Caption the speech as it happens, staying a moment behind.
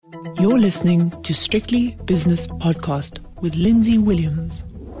You're listening to Strictly Business Podcast with Lindsay Williams.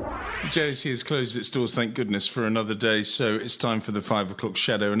 JSE has closed its doors, thank goodness, for another day, so it's time for the 5 o'clock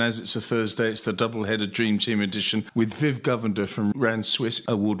shadow. And as it's a Thursday, it's the double-headed Dream Team edition with Viv Govender from Rand Swiss,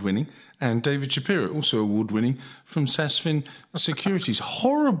 award-winning, and David Shapiro, also award-winning, from Sasfin Securities.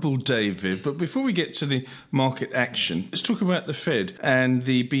 Horrible day, Viv, but before we get to the market action, let's talk about the Fed and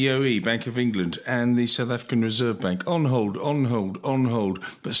the BOE, Bank of England, and the South African Reserve Bank. On hold, on hold, on hold,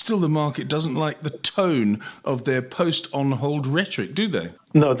 but still the market doesn't like the tone of their post-on hold rhetoric, do they?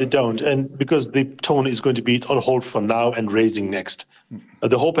 No, they don't. And because the tone is going to be on hold for now and raising next.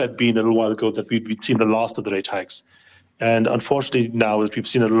 The hope had been a little while ago that we'd seen the last of the rate hikes. And unfortunately, now we've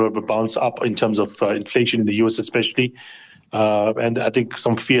seen a little bit of a bounce up in terms of inflation in the US especially. And I think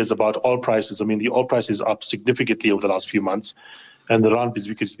some fears about oil prices. I mean, the oil price is up significantly over the last few months. And the rand is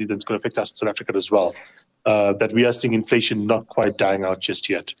because that's going to affect us in South Africa as well. That we are seeing inflation not quite dying out just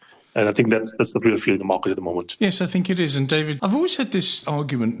yet. And I think that's the real feeling in the market at the moment. Yes, I think it is. And David, I've always had this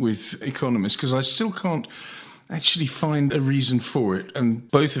argument with economists because I still can't actually find a reason for it. And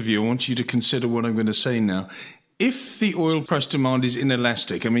both of you, I want you to consider what I'm going to say now. If the oil price demand is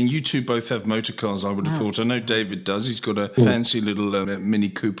inelastic, I mean, you two both have motor cars, I would have thought. I know David does. He's got a fancy little Mini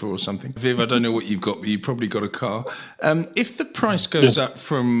Cooper or something. Viv, I don't know what you've got, but you've probably got a car. If the price goes up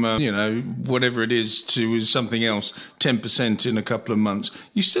from, whatever it is to something else, 10% in a couple of months,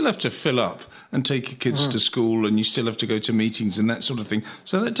 you still have to fill up and take your kids to school, and you still have to go to meetings and that sort of thing.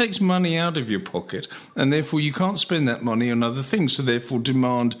 So that takes money out of your pocket, and therefore you can't spend that money on other things. So therefore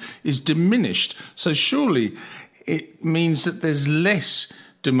demand is diminished. So surely it means that there's less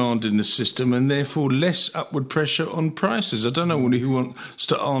demand in the system and therefore less upward pressure on prices. I don't know who wants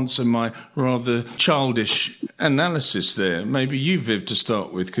to answer my rather childish analysis there. Maybe you, Viv, to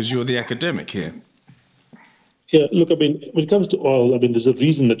start with, because you're the academic here. Yeah, look, I mean, when it comes to oil, I mean, there's a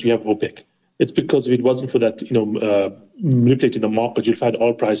reason that you have OPEC. It's because if it wasn't for that, manipulating the market, you'll find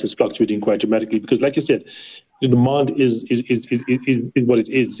oil prices fluctuating quite dramatically. Because, like you said, the demand is what it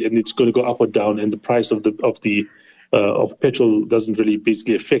is, and it's going to go up or down. And the price of petrol doesn't really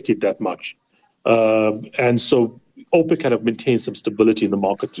basically affect it that much. And so OPEC kind of maintains some stability in the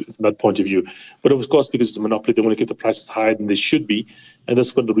market from that point of view. But of course, because it's a monopoly, they want to keep the prices higher than they should be, and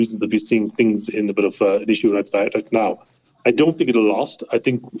that's one of the reasons that we're seeing things in a bit of an issue right now. I don't think it'll last. I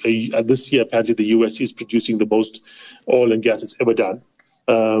think this year, apparently, the US is producing the most oil and gas it's ever done.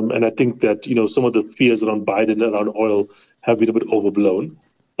 And I think that, some of the fears around Biden around oil have been a bit overblown.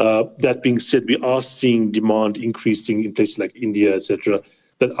 That being said, we are seeing demand increasing in places like India, etc.,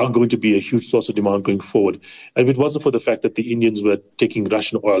 that are going to be a huge source of demand going forward. And if it wasn't for the fact that the Indians were taking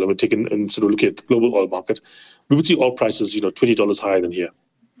Russian oil and were taking and sort of looking at the global oil market, we would see oil prices, $20 higher than here.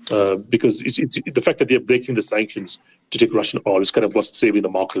 Because it's the fact that they're breaking the sanctions to take Russian oil is kind of what's saving the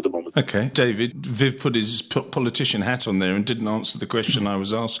market at the moment. Okay, David, Viv put his politician hat on there and didn't answer the question I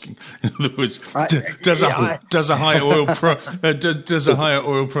was asking. In other words, does a higher oil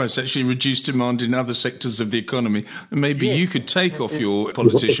price actually reduce demand in other sectors of the economy? And maybe you could take off your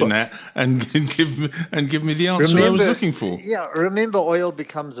politician hat and give me the answer I was looking for. Yeah, remember, oil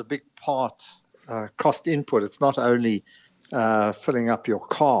becomes a big part cost input. It's not only filling up your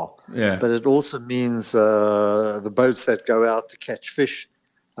car, but it also means the boats that go out to catch fish,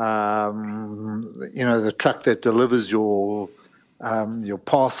 the truck that delivers your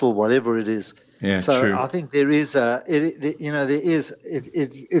parcel, whatever it is. Yeah, so true. I think there is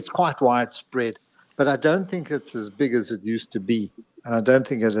it's quite widespread, but I don't think it's as big as it used to be, and I don't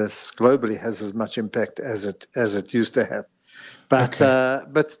think it globally has as much impact as it used to have. But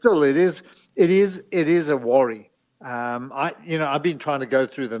but still, it is a worry. I've been trying to go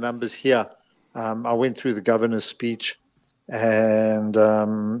through the numbers here. I went through the governor's speech, and I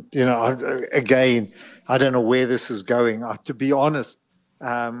don't know where this is going. To be honest,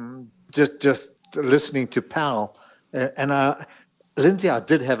 just listening to Powell, and Lindsay, I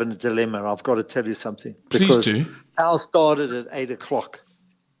did have a dilemma. I've got to tell you something. Please do. Powell started at 8:00,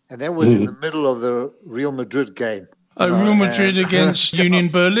 and that was in the middle of the Real Madrid game. Real Madrid against Union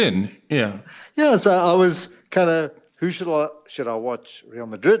Berlin. Yeah. Yeah, so I was kind of, should I watch Real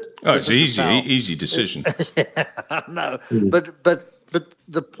Madrid? Oh, it's easy decision. No, but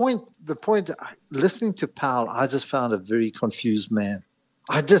the point, listening to Powell, I just found a very confused man.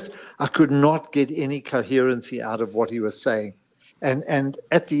 I could not get any coherency out of what he was saying, and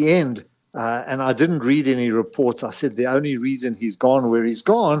at the end, and I didn't read any reports. I said the only reason he's gone where he's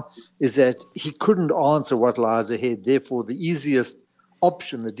gone is that he couldn't answer what lies ahead. Therefore, the easiest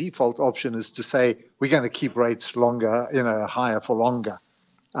option, the default option, is to say we're going to keep rates longer, higher for longer.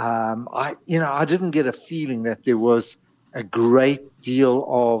 I didn't get a feeling that there was a great deal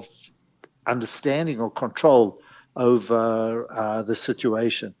of understanding or control over the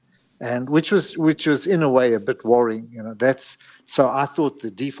situation, and which was in a way a bit worrying. So I thought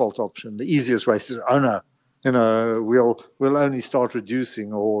the default option, the easiest way, is oh no, we'll only start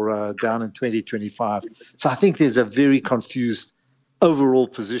reducing or down in 2025. So I think there's a very confused overall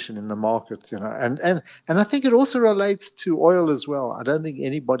position in the market, and I think it also relates to oil as well. I don't think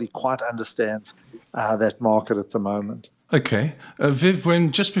anybody quite understands that market at the moment. Okay.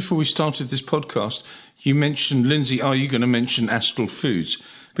 Viv, just before we started this podcast, you mentioned, Lindsay, are you going to mention Astral Foods?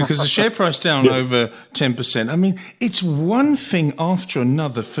 Because the share price down over 10%. I mean, it's one thing after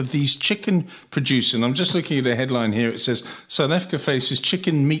another for these chicken producers. And I'm just looking at a headline here. It says, South Africa faces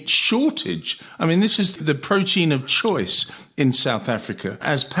chicken meat shortage. I mean, this is the protein of choice in South Africa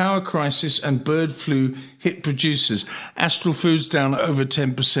as power crisis and bird flu hit producers. Astral Foods down over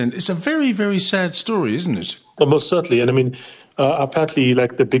 10%. It's a very, very sad story, isn't it? Well, most certainly. And I mean, apparently,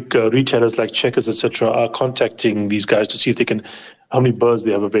 like the big retailers like Checkers, etc., are contacting these guys to see if they can, how many birds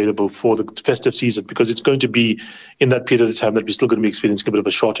they have available for the festive season, because it's going to be in that period of time that we're still going to be experiencing a bit of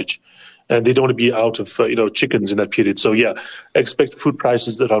a shortage, and they don't want to be out of chickens in that period. So yeah, expect food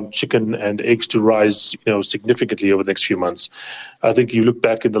prices around chicken and eggs to rise significantly over the next few months. I think you look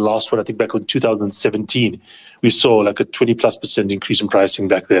back in the last one, I think back in 2017, we saw like a 20+% increase in pricing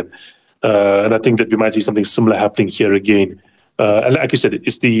back then. And I think that we might see something similar happening here again. And like you said,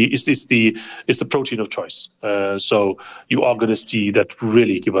 it's the protein of choice. So you are going to see that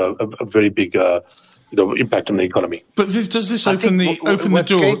really give a very big impact on the economy. But Viv, does this open the door?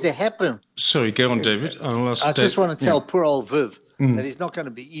 What's going to happen? Sorry, go on, David. I just want to tell poor old Viv that he's not going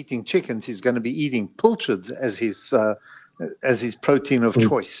to be eating chickens. He's going to be eating pilchards as his protein of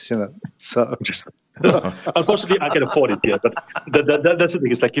choice. So. Unfortunately, I can afford it here, but that's the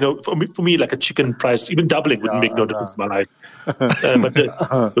thing. It's like for me, like a chicken price, even doubling wouldn't make no difference in my life. But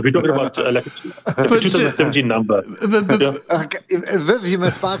we're talking about like a 2017 number. Viv, you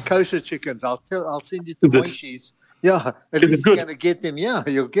must buy kosher chickens. I'll send you to Moishi's. Yeah, at least you're going to get them. Yeah,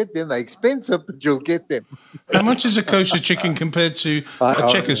 you'll get them. They're expensive, but you'll get them. How much is a kosher chicken compared to a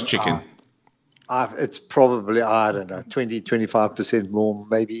Checkers chicken? It's probably, I don't know, 20-25% more,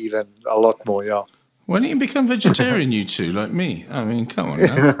 maybe even a lot more, yeah. Why don't you become vegetarian, you two, like me? I mean, come on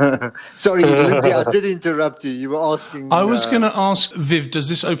now. Sorry, Lindsay, I did interrupt you. You were asking... I was going to ask, Viv, does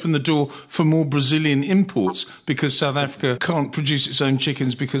this open the door for more Brazilian imports because South Africa can't produce its own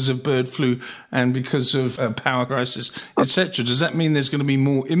chickens because of bird flu and because of power crisis, etc.? Does that mean there's going to be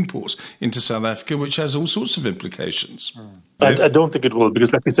more imports into South Africa, which has all sorts of implications? I don't think it will,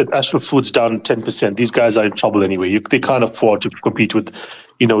 because like I said, Astral Foods down 10%. These guys are in trouble anyway. They can't afford to compete with,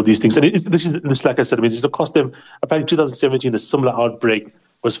 these things. And this, like I said, it's going to cost them. Apparently, in 2017, a similar outbreak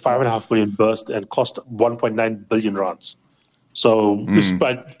was 5.5 million burst and cost 1.9 billion rands. So this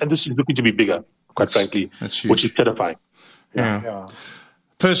is looking to be bigger, quite frankly, which is terrifying. Yeah.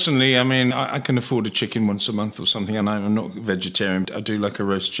 Personally, I mean, I can afford a chicken once a month or something, and I'm not vegetarian. I do like a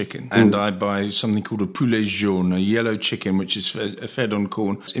roast chicken, and I buy something called a poulet jaune, a yellow chicken, which is fed on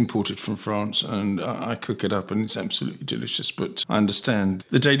corn. It's imported from France, and I cook it up, and it's absolutely delicious. But I understand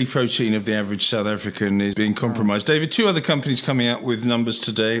the daily protein of the average South African is being compromised. David, two other companies coming out with numbers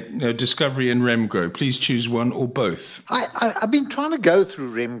today, Discovery and Remgro. Please choose one or both. I've been trying to go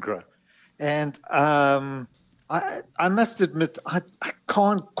through Remgro, and I must admit, I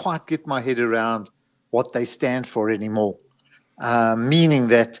can't quite get my head around what they stand for anymore. Meaning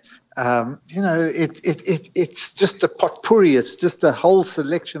that, it's just a potpourri. It's just a whole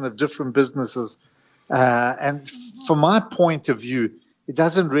selection of different businesses. And from my point of view, it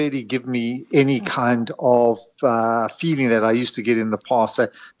doesn't really give me any kind of feeling that I used to get in the past. So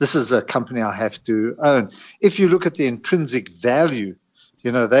this is a company I have to own. If you look at the intrinsic value,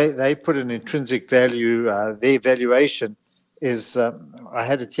 they put an intrinsic value. Their valuation is, I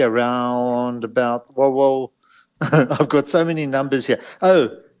had it here around about, I've got so many numbers here.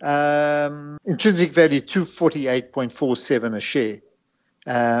 Intrinsic value 248.47 a share,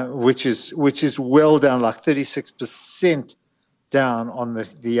 which is well down, like 36% down on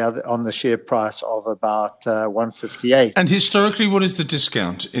the share price of about 158. And historically, what is the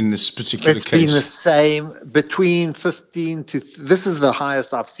discount in this particular case? It's been the same, between 15 to. This is the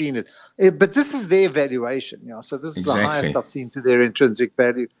highest I've seen it, but this is their valuation. So this is the highest I've seen to their intrinsic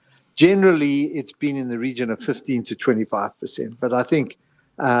value. Generally, it's been in the region of 15 to 25%. But I think,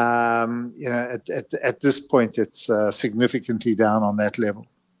 at this point, it's significantly down on that level.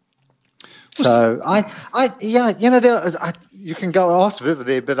 So you can go ask Viv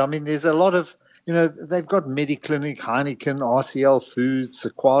there, but I mean, there's a lot of, they've got Mediclinic, Heineken, RCL Foods,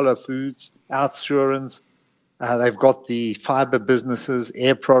 Sequala Foods, Outsurance, They've got the fiber businesses,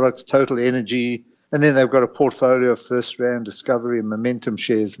 Air Products, Total Energy, and then they've got a portfolio of First Rand, Discovery, and Momentum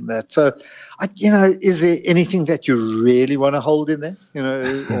shares and that. So, is there anything that you really want to hold in there?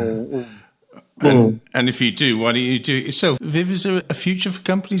 And if you do, why don't you do it yourself? Viv, is there a future for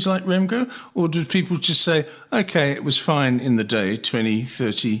companies like Remgro? Or do people just say, okay, it was fine in the day, 20,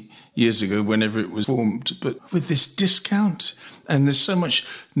 30 years ago, whenever it was formed, but with this discount, and there's so much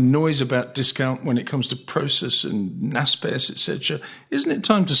noise about discount when it comes to process and NASPERS, etc., isn't it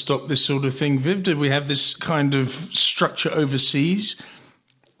time to stop this sort of thing? Viv, do we have this kind of structure overseas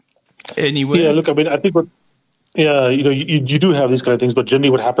anywhere? Yeah, look, I mean, I think you do have these kind of things, but generally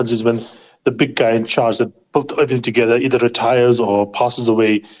what happens is when the big guy in charge that put everything together either retires or passes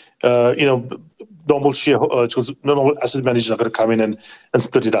away, normal asset managers are going to come in and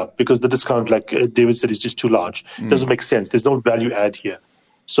split it up because the discount, like David said, is just too large. It doesn't make sense. There's no value add here.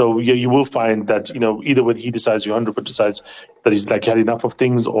 So you will find that, either when he decides, your 100% decides that he's like had enough of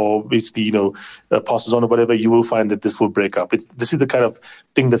things or basically, passes on or whatever, you will find that this will break up. This is the kind of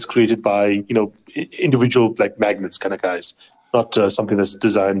thing that's created by, individual like magnets kind of guys, not something that's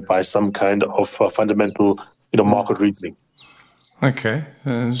designed by some kind of fundamental, market reasoning. Okay,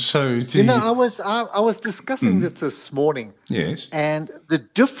 I was discussing this morning. Yes, and the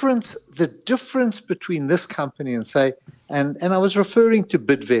difference between this company and say, and I was referring to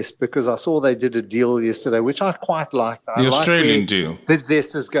Bidvest because I saw they did a deal yesterday, which I quite liked. The Australian deal.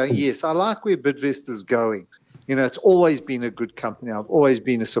 Bidvest is going. Yes, I like where Bidvest is going. It's always been a good company. I've always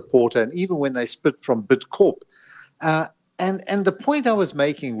been a supporter, and even when they split from Bidcorp. And the point I was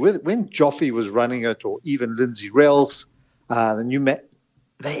making when Joffy was running it, or even Lindsay Ralphs,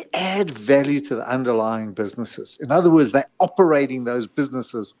 they add value to the underlying businesses. In other words, they're operating those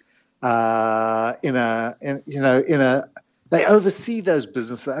businesses they oversee those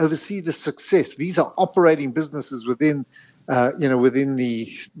businesses, they oversee the success. These are operating businesses within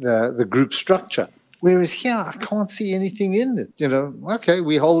the group structure. Whereas here, I can't see anything in it. Okay,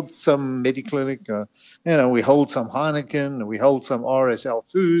 we hold some Mediclinic, we hold some Heineken, we hold some RSL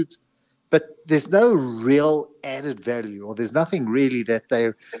Foods, but there's no real added value, or there's nothing really that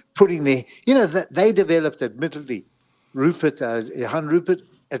they're putting there. That they developed, admittedly, Johan Rupert,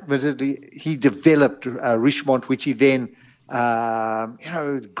 admittedly, he developed Richemont, which he then,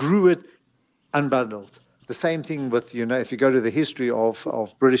 grew it unbundled. The same thing with, if you go to the history of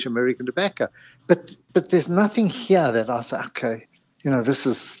British American tobacco, but there's nothing here that I say, okay,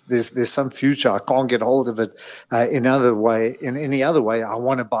 there's some future. I can't get hold of it in any other way. I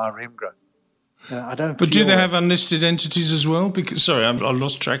want to buy Remgro. I don't. But do they have unlisted entities as well? Because I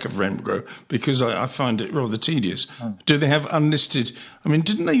lost track of Remgro because I find it rather tedious. Do they have unlisted? I mean,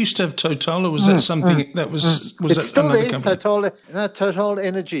 didn't they used to have Total, or was that something that was it's that still another there, company? Total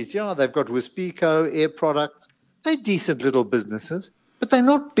Energies. Yeah, they've got Wispico, Air Products. They're decent little businesses, but they're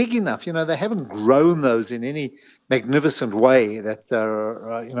not big enough. They haven't grown those in any magnificent way that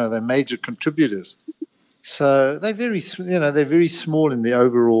they're major contributors. So they're very small in the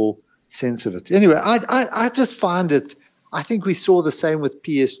overall sense of it. Anyway, I just find it. I think we saw the same with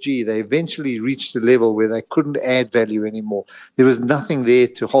PSG. They eventually reached a level where they couldn't add value anymore. There was nothing there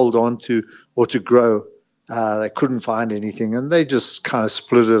to hold on to or to grow. They couldn't find anything, and they just kind of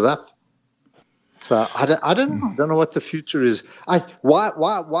split it up. So I don't know. I don't know what the future is. Why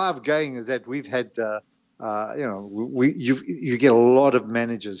I'm going is that we've had. You get a lot of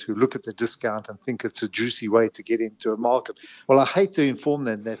managers who look at the discount and think it's a juicy way to get into a market. Well, I hate to inform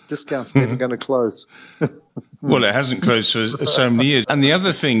them that discount's never going to close. Well, it hasn't closed for so many years. And the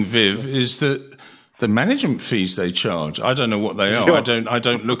other thing, Viv, is that the management fees they charge, I don't know what they are. I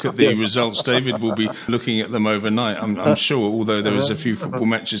don't look at the results. David will be looking at them overnight, I'm sure, although there was a few football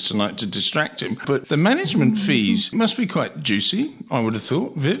matches tonight to distract him. But the management fees must be quite juicy, I would have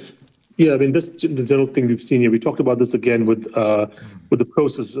thought. Viv? Yeah, I mean, this is the general thing we've seen here. We talked about this again with the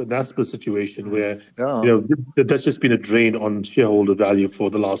process NASPER situation, where that's just been a drain on shareholder value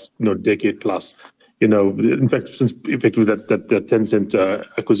for the last decade plus. In fact, since effectively that Tencent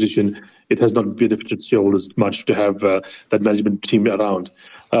acquisition, it has not benefited shareholders much to have that management team around.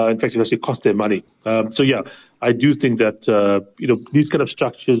 In fact, it actually cost their money. So yeah, I do think that these kind of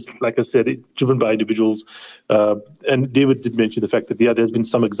structures, like I said, it's driven by individuals. And David did mention the fact that there's been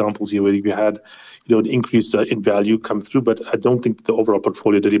some examples here where you had an increase in value come through, but I don't think the overall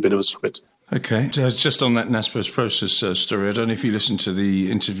portfolio really benefits from it. Okay, just on that NASPERS process story, I don't know if you listened to the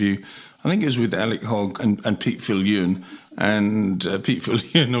interview. I think it was with Alec Hogg and Pete Viljoen. And Pete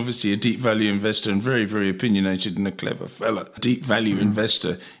Viljoen, obviously a deep value investor and very, very opinionated and a clever fella. Deep value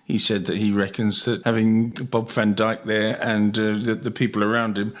investor. He said that he reckons that having Bob van Dijk there and the people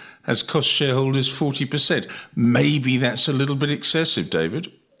around him has cost shareholders 40%. Maybe that's a little bit excessive,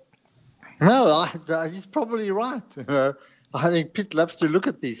 David. No, he's probably right. I think Pitt loves to look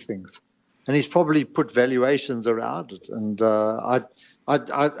at these things, and he's probably put valuations around it. And I'd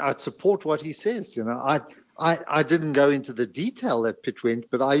support what he says. I didn't go into the detail that Pitt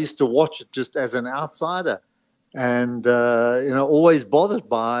went, but I used to watch it just as an outsider, and always bothered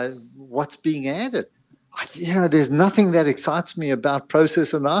by what's being added. There's nothing that excites me about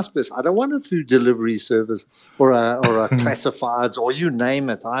process and ISPIS. I don't want a food delivery service or a classifieds or you name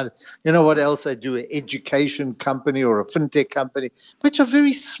it. What else they do? An education company or a fintech company, which are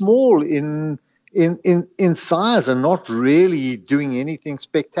very small in size and not really doing anything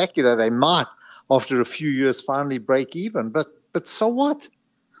spectacular. They might, after a few years, finally break even. But so what?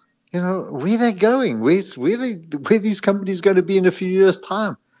 Where they're going? Where these companies going to be in a few years'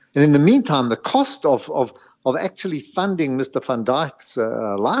 time? And in the meantime, the cost of actually funding Mr. van Dijk's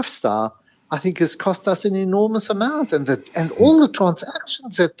lifestyle, I think, has cost us an enormous amount. And all the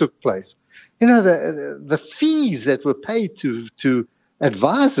transactions that took place, the fees that were paid to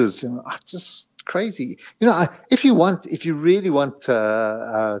advisors, are just crazy. If you really want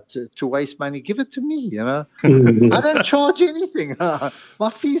to waste money, give it to me. I don't charge anything. My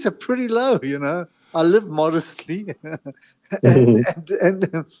fees are pretty low. I live modestly, and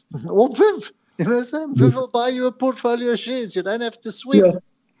or Viv, Viv will buy you a portfolio of shares. You don't have to sweat. Yeah,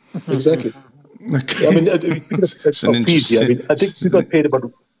 exactly. Okay. I mean, fees, I think we got paid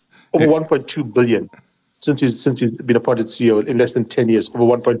about over 1.2 billion since he's been appointed CEO in less than 10 years. Over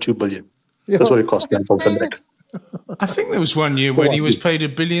 1.2 billion. That's what it cost. I think there was one year when he was paid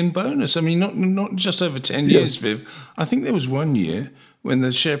 $1 billion bonus. I mean, not just over 10 years, Viv. I think there was one year when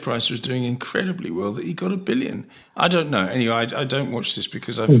the share price was doing incredibly well that he got $1 billion. I don't know. Anyway, I don't watch this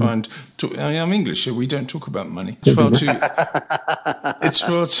because I find I'm English, so we don't talk about money. It's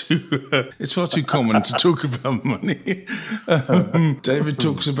far too common to talk about money. David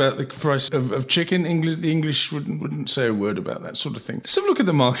talks about the price of chicken. The English wouldn't say a word about that sort of thing. Let's have a look at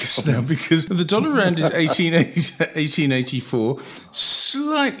the markets now, because the dollar rand is 1884,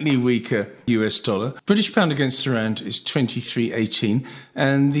 slightly weaker US dollar. British pound against the rand is 23.18,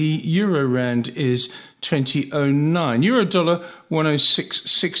 and the euro rand is 20.09. Euro dollar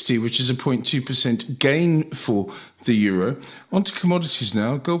 106.60, which is a 0.2% gain for the euro. On to commodities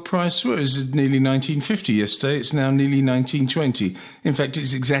now. Gold price was nearly 1950 yesterday. It's now nearly 1920. In fact,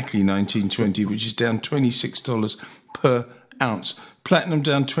 it's exactly 1920, which is down $26 per ounce. Platinum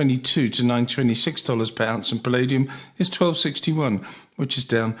down $22 to $926 per ounce, and palladium is $12.61, which is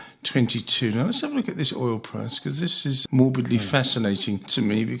down $22. Now let's have a look at this oil price, because this is morbidly fascinating to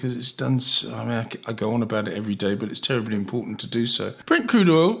me, because it's done. I go on about it every day, but it's terribly important to do so. Brent crude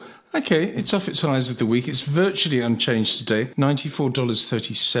oil. Okay, it's off its highs of the week. It's virtually unchanged today,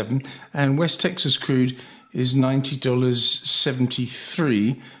 $94.37, and West Texas crude is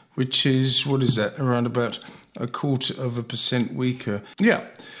 $90.73, which is, what is that, around about 0.25% weaker. Yeah.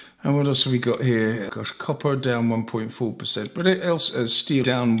 And what else have we got here? Gosh, copper down 1.4%, but else steel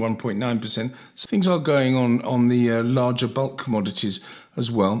down 1.9%. So things are going on the larger bulk commodities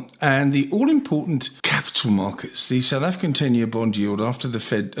as well. And the all-important capital markets, the South African 10-year bond yield after the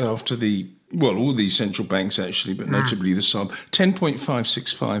Fed, all these central banks actually, but notably the SARB,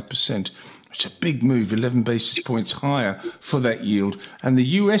 10.565%. Which is a big move, 11 basis points higher for that yield. And the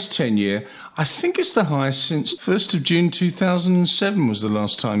US 10-year, I think it's the highest since 1st of June 2007 was the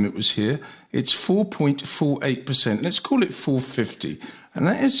last time it was here. It's 4.48%. Let's call it 450. And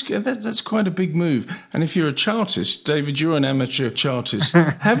that's quite a big move. And if you're a chartist, David, you're an amateur chartist,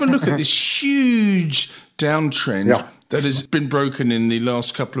 have a look at this huge downtrend that has been broken in the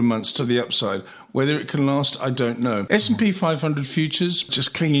last couple of months to the upside. Whether it can last, I don't know. S&P 500 futures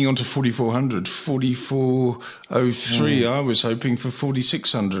just clinging on to 4,400, 4,403. I was hoping for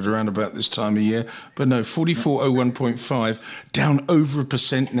 4,600 around about this time of year, but no, 4,401.5, down over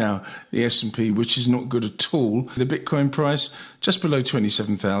 1% now, the S&P, which is not good at all. The Bitcoin price just below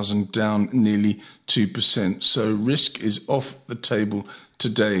 27,000, down nearly 2%. So risk is off the table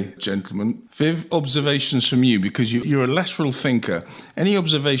today, gentlemen. Viv, observations from you, because you're a lateral thinker. Any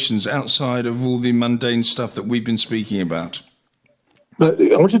observations outside of all the mundane stuff that we've been speaking about?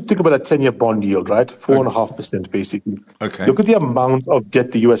 I want you to think about a 10-year bond yield, right? 4.5% basically. Okay. Look at the amount of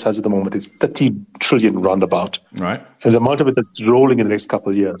debt the US has at the moment. It's 30 trillion roundabout. Right. And the amount of it that's rolling in the next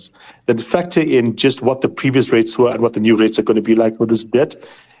couple of years. Then factor in just what the previous rates were and what the new rates are going to be like for this debt.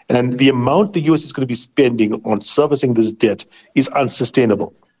 And the amount the US is going to be spending on servicing this debt is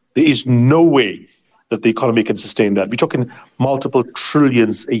unsustainable. There is no way that the economy can sustain that. We're talking multiple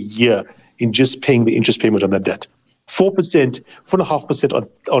trillions a year in just paying the interest payment on that debt. 4.5%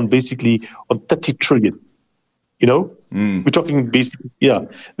 on basically on 30 trillion. We're talking basically,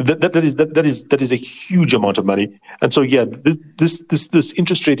 that is a huge amount of money. And so, this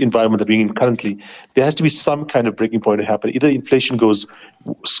interest rate environment that we're in currently, there has to be some kind of breaking point to happen. Either inflation goes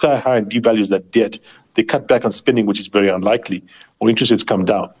sky high and devalues that debt, they cut back on spending, which is very unlikely, or interest rates come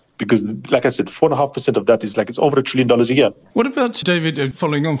down. Because, like I said, 4.5% of that is it's over $1 trillion a year. What about, David,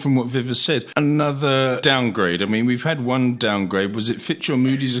 following on from what Viv has said, another downgrade? I mean, we've had one downgrade. Was it Fitch or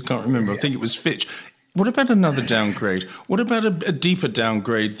Moody's? I can't remember. I think it was Fitch. What about another downgrade? What about a deeper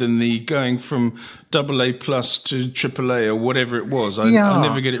downgrade than the going from AA plus to AAA or whatever it was? I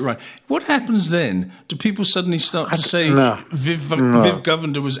never get it right. What happens then? Do people suddenly start to say Viv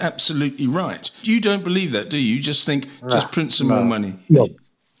Govender was absolutely right? You don't believe that, do you? You just think just print some more money. No.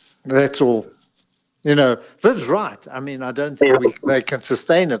 That's all. Viv's right. I mean, I don't think they can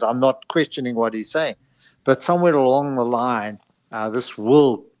sustain it. I'm not questioning what he's saying. But somewhere along the line, this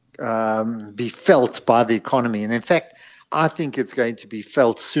will be felt by the economy. And in fact, I think it's going to be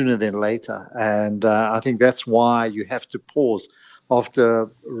felt sooner than later. And I think that's why you have to pause.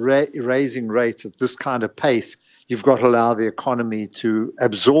 After raising rates at this kind of pace, you've got to allow the economy to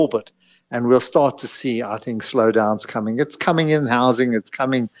absorb it. And we'll start to see, I think, slowdowns coming. It's coming in housing. It's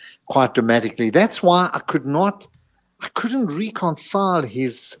coming quite dramatically. That's why I couldn't reconcile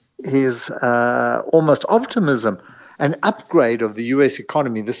his almost optimism. An upgrade of the U.S.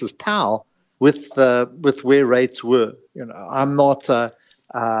 economy. This is Powell with where rates were. I'm not going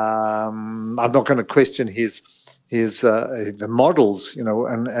to question the models,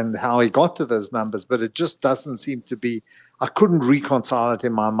 and how he got to those numbers, but it just doesn't seem to be. I couldn't reconcile it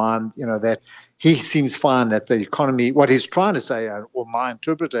in my mind, that he seems fine that the economy. What he's trying to say, or my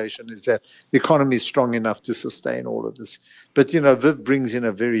interpretation, is that the economy is strong enough to sustain all of this. But Viv brings in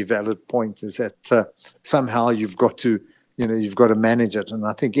a very valid point: is that somehow you've got to manage it. And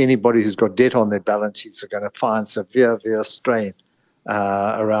I think anybody who's got debt on their balance sheets are going to find severe strain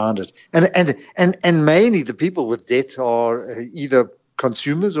around it. And mainly the people with debt are either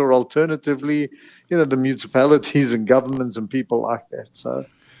consumers or alternatively, the municipalities and governments and people like that. So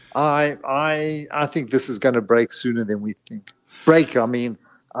I think this is going to break sooner than we think. I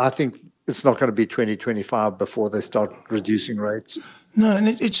think it's not going to be 2025 before they start reducing rates. No, and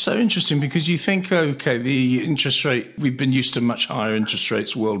it's so interesting because you think, okay, the interest rate, we've been used to much higher interest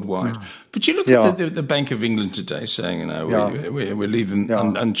rates worldwide. But you look at the Bank of England today saying, we're leaving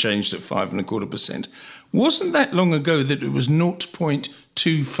unchanged at 5.25%. Wasn't that long ago that it was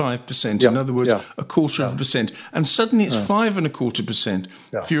 0.25%, in other words, a quarter of a percent, and suddenly it's 5.25%.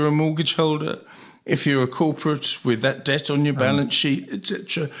 If you're a mortgage holder, if you're a corporate with that debt on your balance sheet,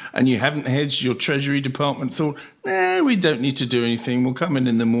 etc., and you haven't hedged, your Treasury Department thought, we don't need to do anything. We'll come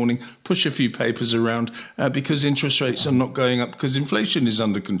in the morning, push a few papers around because interest rates are not going up because inflation is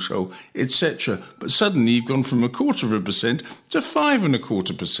under control, etc. But suddenly you've gone from 0.25% to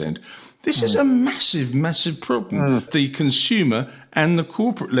 5.25%. This is a massive, massive problem. The consumer and the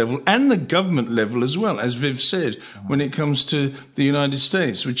corporate level and the government level as well, as Viv said, when it comes to the United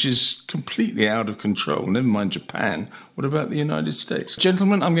States, which is completely out of control. Never mind Japan. What about the United States?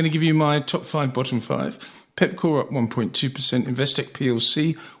 Gentlemen, I'm going to give you my top 5, bottom 5. Pepcore up 1.2%, Investec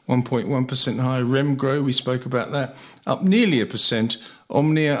PLC 1.1% higher, Remgro, we spoke about that, up nearly 1%,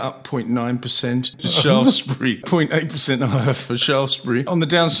 Omnia up 0.9%, Shaftesbury 0.8% higher for Shaftesbury. On the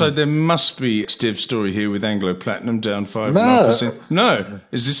downside, there must be a stiff story here with Anglo Platinum down 5.5%. No,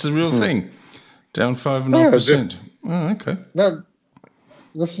 is this the real thing? Down 5.5%. Oh, okay. No,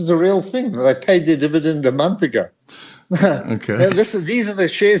 this is a real thing. They paid their dividend a month ago. Okay. These are the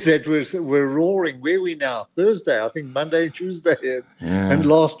shares that were roaring. Where are we now? Thursday, I think Monday, Tuesday, and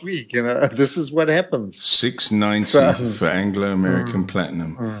last week. This is what happens. 690 for Anglo American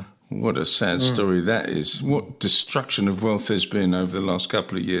Platinum. What a sad story that is. What destruction of wealth there's been over the last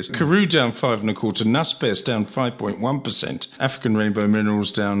couple of years. Karoo down 5.25%, Naspers down 5.1%, African Rainbow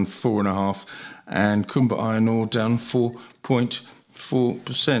Minerals down 4.5%, and Kumba Iron Ore down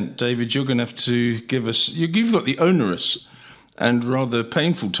 4.4%. David, you're going to have to give us. You've got the onerous and rather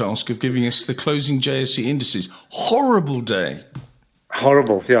painful task of giving us the closing JSE indices. Horrible day.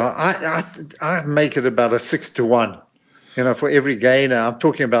 Horrible. Yeah, I make it about a 6-1. For every gainer. I'm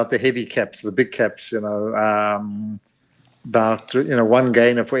talking about the heavy caps, the big caps. About one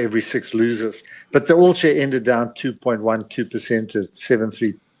gainer for every 6 losers. But the all share ended down 2.12% at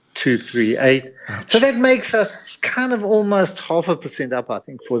 73238. So that makes us kind of almost 0.5% up, I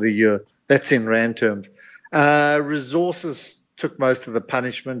think, for the year. That's in rand terms. Resources took most of the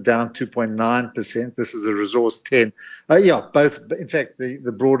punishment, down 2.9%. This is a resource 10. Both. In fact,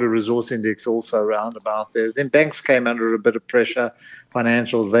 the broader resource index also around about there. Then banks came under a bit of pressure.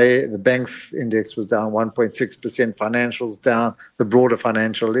 Financials, the banks index was down 1.6%. Financials down. The broader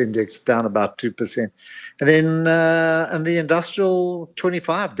financial index down about 2%. And then and the industrial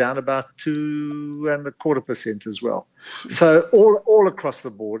 25 down about 2.25% as well. So all across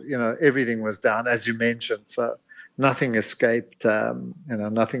the board, everything was down, as you mentioned. So nothing escaped,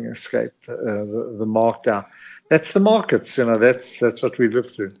 nothing escaped the markdown. That's the markets, that's what we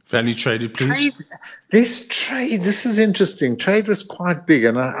lived through. Value traded, please. This is interesting. Trade was quite big,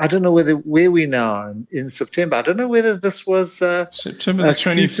 and I don't know where we now in September. I don't know whether this was September the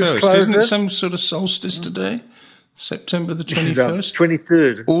 21st. Isn't it some sort of solstice today? September the 21st?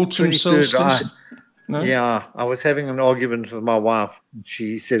 23rd. Autumn 23rd. solstice? No? Yeah, I was having an argument with my wife.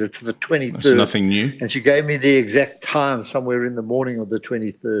 She said it's the 23rd. That's nothing new. And she gave me the exact time somewhere in the morning of the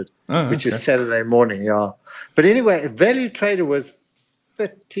 23rd, which is Saturday morning, yeah. But anyway, value trader was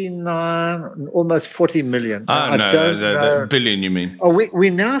 39, almost 40 million. No, billion you mean. Oh,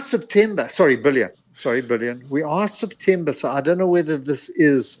 we're now September. Sorry, billion. We are September, so I don't know whether this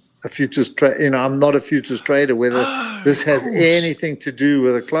is a futures trade. I'm not a futures trader, whether this has anything to do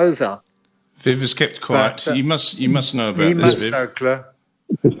with a closeout. Viv has kept quiet. You must know about this, Viv. He must know, Claire.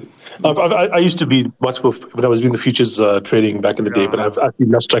 I used to be much more when I was doing the futures trading back in the day, but I've actually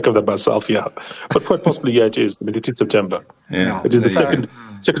lost track of that myself. Yeah, but quite possibly, it is. I mean, it's in September. Yeah, it is the second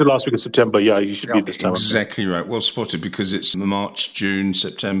to last week of September. Yeah, you should be this time. Exactly right. Well spotted, because it's March, June,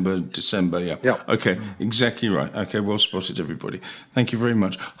 September, December. Yeah. Okay, exactly right. Okay, well spotted, everybody. Thank you very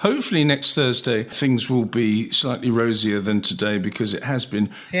much. Hopefully next Thursday things will be slightly rosier than today, because it has been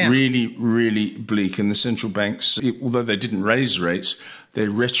really, really bleak, and the central banks, although they didn't raise rates, their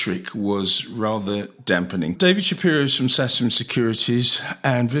rhetoric was rather dampening. David Shapiro is from Sasfin Securities,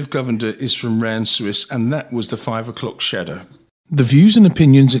 and Viv Govender is from Rand Swiss, and that was the 5 o'clock shadow. The views and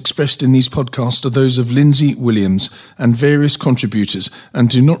opinions expressed in these podcasts are those of Lindsay Williams and various contributors, and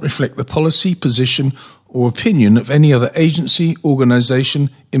do not reflect the policy, position, or opinion of any other agency, organisation,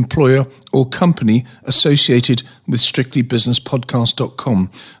 employer, or company associated with strictlybusinesspodcast.com.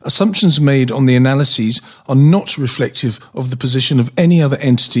 Assumptions made on the analyses are not reflective of the position of any other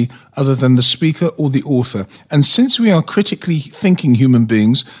entity other than the speaker or the author. And since we are critically thinking human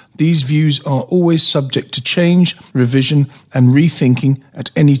beings, these views are always subject to change, revision, and rethinking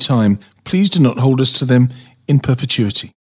at any time. Please do not hold us to them in perpetuity.